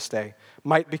hear me this day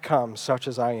might become such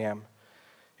as I am,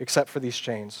 except for these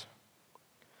chains.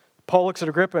 Paul looks at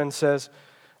Agrippa and says,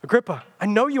 Agrippa, I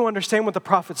know you understand what the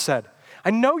prophet said.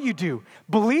 I know you do.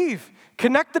 Believe.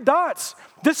 Connect the dots.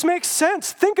 This makes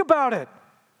sense. Think about it.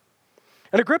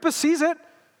 And Agrippa sees it.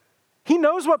 He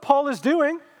knows what Paul is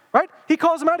doing, right? He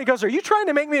calls him out. He goes, are you trying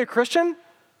to make me a Christian?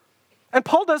 And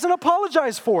Paul doesn't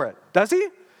apologize for it, does he?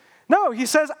 No, he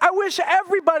says, I wish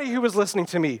everybody who was listening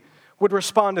to me would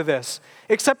respond to this,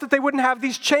 except that they wouldn't have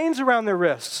these chains around their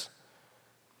wrists.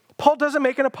 Paul doesn't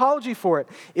make an apology for it.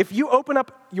 If you open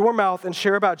up your mouth and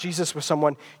share about Jesus with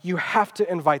someone, you have to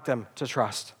invite them to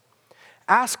trust.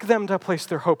 Ask them to place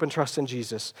their hope and trust in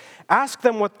Jesus. Ask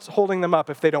them what's holding them up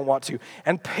if they don't want to,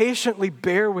 and patiently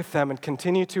bear with them and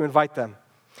continue to invite them.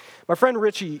 My friend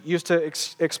Richie used to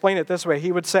explain it this way.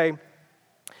 He would say,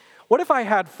 what if I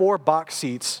had 4 box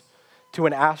seats to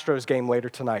an Astros game later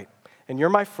tonight, and you're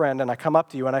my friend, and I come up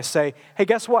to you and I say, hey,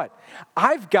 guess what?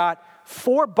 I've got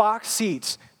 4 box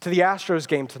seats to the Astros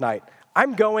game tonight.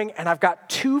 I'm going, and I've got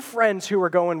 2 friends who are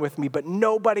going with me, but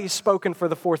nobody's spoken for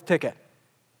the 4th ticket.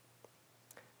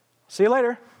 See you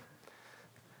later.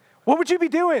 What would you be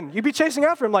doing? You'd be chasing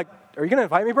after him like, are you going to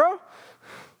invite me, bro?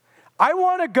 I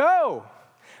want to go.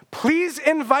 Please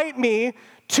invite me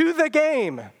to the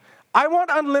game. I want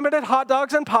unlimited hot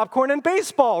dogs and popcorn and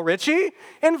baseball, Richie.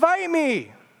 Invite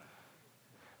me.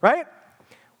 Right?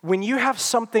 When you have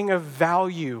something of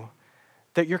value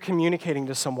that you're communicating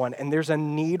to someone and there's a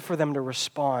need for them to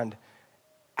respond,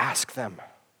 ask them.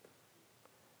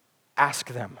 Ask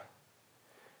them.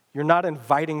 You're not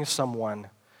inviting someone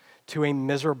to a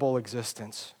miserable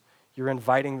existence. You're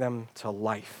inviting them to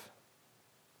life.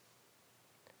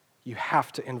 You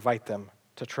have to invite them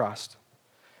to trust.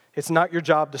 It's not your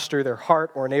job to stir their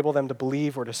heart or enable them to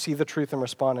believe or to see the truth and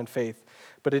respond in faith,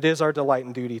 but it is our delight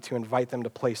and duty to invite them to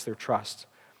place their trust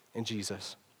in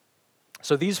Jesus.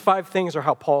 So these 5 things are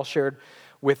how Paul shared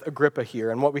with Agrippa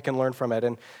here and what we can learn from it.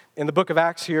 And in the book of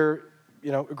Acts here,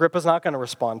 Agrippa's not going to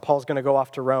respond. Paul's going to go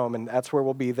off to Rome, and that's where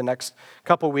we'll be the next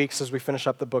couple weeks as we finish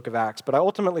up the book of Acts. But I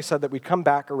ultimately said that we'd come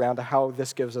back around to how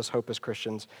this gives us hope as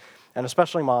Christians, and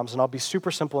especially moms, and I'll be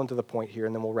super simple and to the point here,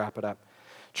 and then we'll wrap it up.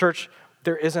 Church,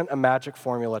 there isn't a magic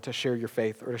formula to share your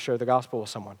faith or to share the gospel with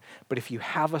someone. But if you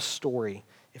have a story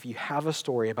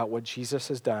about what Jesus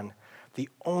has done, the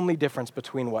only difference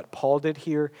between what Paul did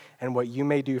here and what you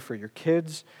may do for your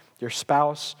kids, your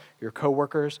spouse, your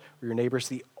coworkers, or your neighbors,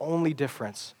 the only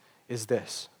difference is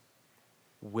this: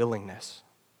 willingness.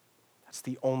 That's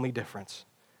the only difference.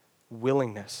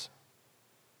 Willingness.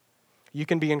 You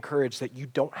can be encouraged that you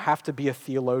don't have to be a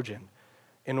theologian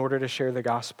in order to share the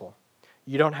gospel.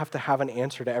 You don't have to have an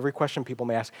answer to every question people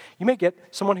may ask. You may get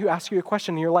someone who asks you a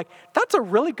question and you're like, that's a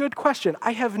really good question.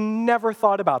 I have never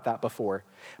thought about that before,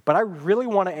 but I really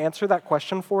want to answer that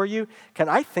question for you. Can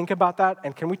I think about that,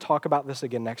 and can we talk about this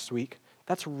again next week?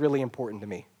 That's really important to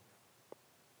me.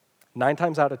 9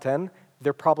 times out of 10,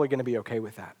 they're probably going to be okay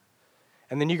with that.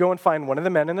 And then you go and find one of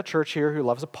the men in the church here who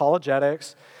loves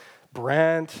apologetics,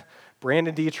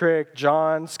 Brandon Dietrich,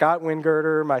 John, Scott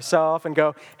Wingirter, myself, and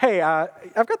go, hey,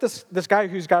 I've got this guy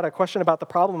who's got a question about the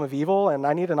problem of evil, and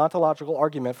I need an ontological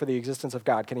argument for the existence of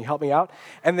God. Can you help me out?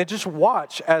 And then just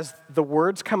watch as the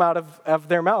words come out of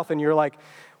their mouth, and you're like,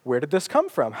 where did this come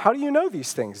from? How do you know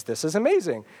these things? This is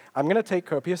amazing. I'm going to take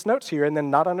copious notes here and then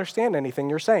not understand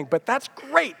anything you're saying, but that's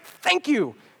great. Thank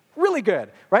you. Really good,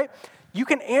 right? You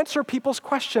can answer people's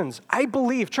questions. I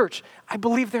believe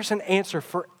there's an answer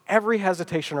for every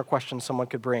hesitation or question someone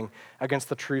could bring against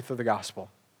the truth of the gospel.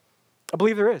 I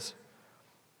believe there is.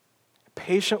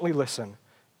 Patiently listen,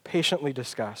 patiently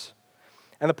discuss.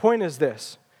 And the point is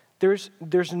this: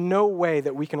 there's no way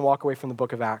that we can walk away from the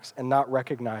book of Acts and not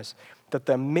recognize that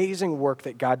the amazing work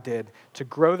that God did to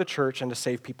grow the church and to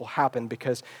save people happened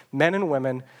because men and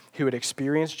women who had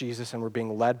experienced Jesus and were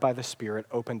being led by the Spirit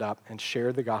opened up and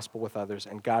shared the gospel with others,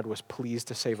 and God was pleased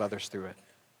to save others through it.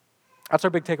 That's our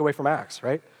big takeaway from Acts,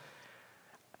 right?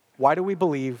 Why do we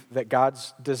believe that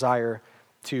God's desire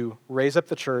to raise up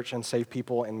the church and save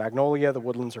people in Magnolia, the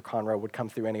Woodlands, or Conroe would come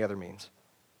through any other means?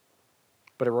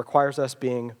 But it requires us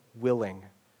being willing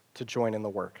to join in the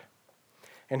work.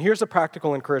 And here's a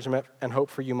practical encouragement and hope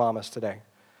for you mamas today.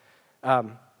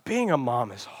 Being a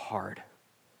mom is hard.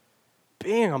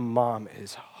 Being a mom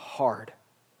is hard.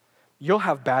 You'll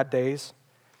have bad days.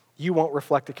 You won't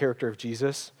reflect the character of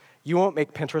Jesus. You won't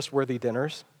make Pinterest-worthy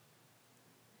dinners.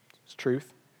 It's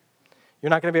truth. You're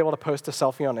not going to be able to post a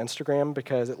selfie on Instagram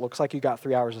because it looks like you got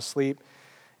 3 hours of sleep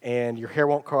and your hair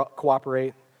won't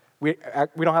cooperate. We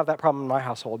don't have that problem in my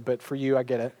household, but for you, I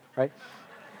get it, right?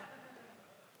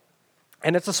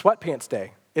 And it's a sweatpants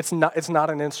day. It's not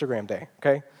an Instagram day,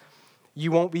 okay?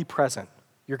 You won't be present.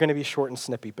 You're going to be short and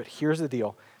snippy, but here's the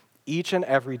deal. Each and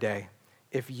every day,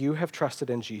 if you have trusted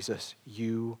in Jesus,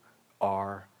 you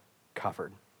are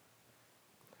covered.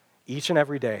 Each and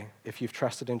every day, if you've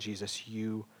trusted in Jesus,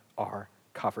 you are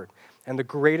covered. And the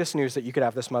greatest news that you could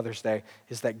have this Mother's Day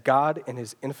is that God, in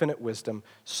his infinite wisdom,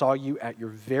 saw you at your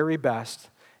very best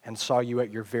and saw you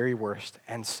at your very worst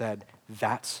and said,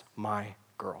 that's my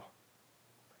girl.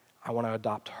 I want to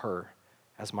adopt her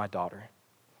as my daughter.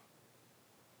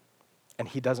 And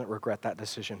he doesn't regret that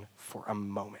decision for a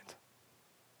moment,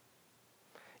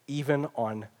 even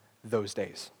on those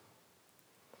days.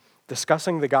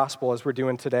 Discussing the gospel as we're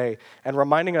doing today and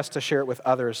reminding us to share it with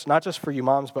others, not just for you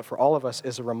moms, but for all of us,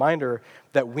 is a reminder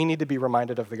that we need to be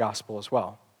reminded of the gospel as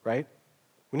well, right?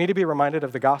 We need to be reminded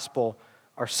of the gospel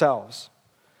ourselves.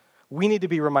 We need to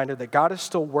be reminded that God is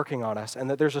still working on us and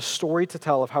that there's a story to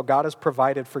tell of how God has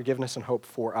provided forgiveness and hope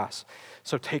for us.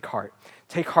 So take heart.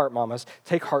 Take heart, mamas.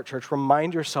 Take heart, church.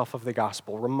 Remind yourself of the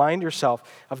gospel. Remind yourself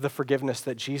of the forgiveness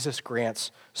that Jesus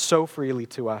grants so freely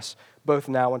to us, both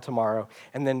now and tomorrow.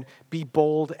 And then be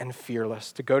bold and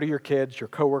fearless to go to your kids, your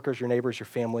coworkers, your neighbors, your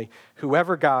family,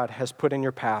 whoever God has put in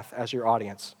your path as your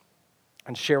audience,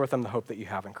 and share with them the hope that you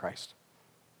have in Christ.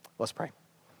 Let's pray.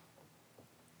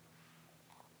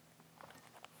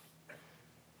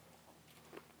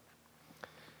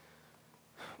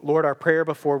 Lord, our prayer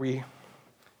before we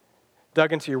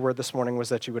dug into your word this morning was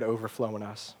that you would overflow in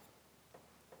us.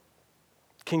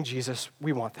 King Jesus,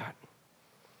 we want that.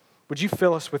 Would you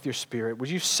fill us with your Spirit?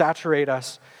 Would you saturate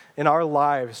us in our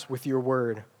lives with your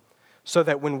word so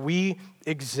that when we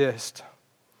exist,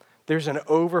 there's an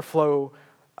overflow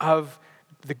of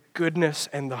the goodness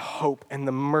and the hope and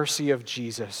the mercy of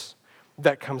Jesus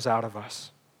that comes out of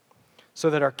us, so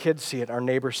that our kids see it, our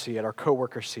neighbors see it, our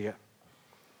coworkers see it,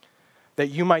 that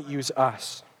you might use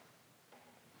us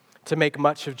to make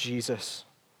much of Jesus,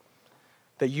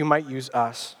 that you might use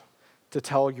us to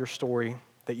tell your story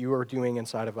that you are doing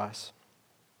inside of us,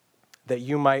 that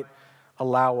you might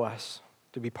allow us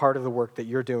to be part of the work that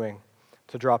you're doing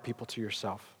to draw people to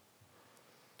yourself.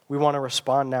 We want to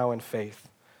respond now in faith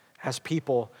as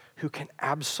people who can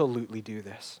absolutely do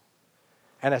this,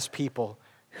 and as people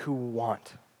who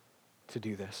want to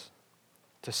do this,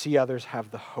 to see others have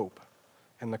the hope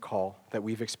and the call that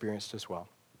we've experienced as well.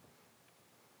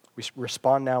 We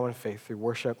respond now in faith through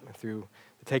worship and through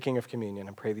the taking of communion,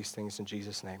 and pray these things in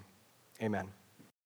Jesus' name. Amen.